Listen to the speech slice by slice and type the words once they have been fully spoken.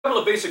A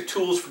couple of basic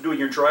tools for doing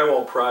your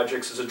drywall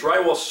projects is a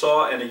drywall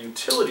saw and a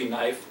utility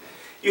knife.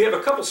 You have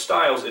a couple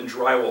styles in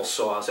drywall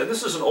saws, and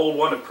this is an old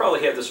one. I've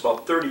probably had this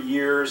about 30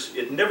 years.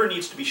 It never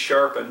needs to be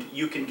sharpened.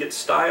 You can get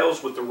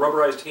styles with the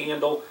rubberized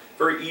handle,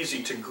 very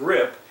easy to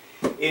grip.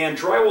 And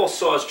drywall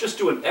saws just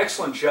do an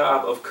excellent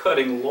job of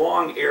cutting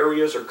long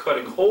areas or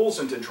cutting holes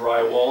into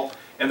drywall,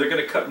 and they're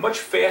going to cut much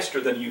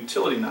faster than a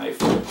utility knife.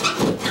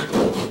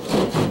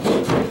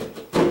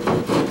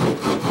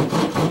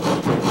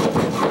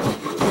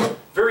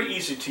 Very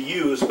easy to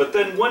use, but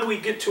then when we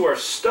get to our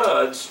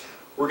studs,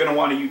 we're going to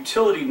want a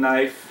utility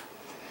knife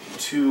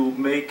to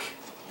make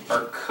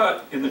our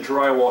cut in the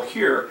drywall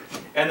here,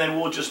 and then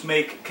we'll just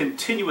make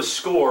continuous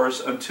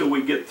scores until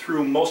we get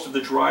through most of the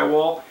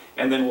drywall,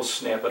 and then we'll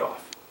snap it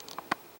off.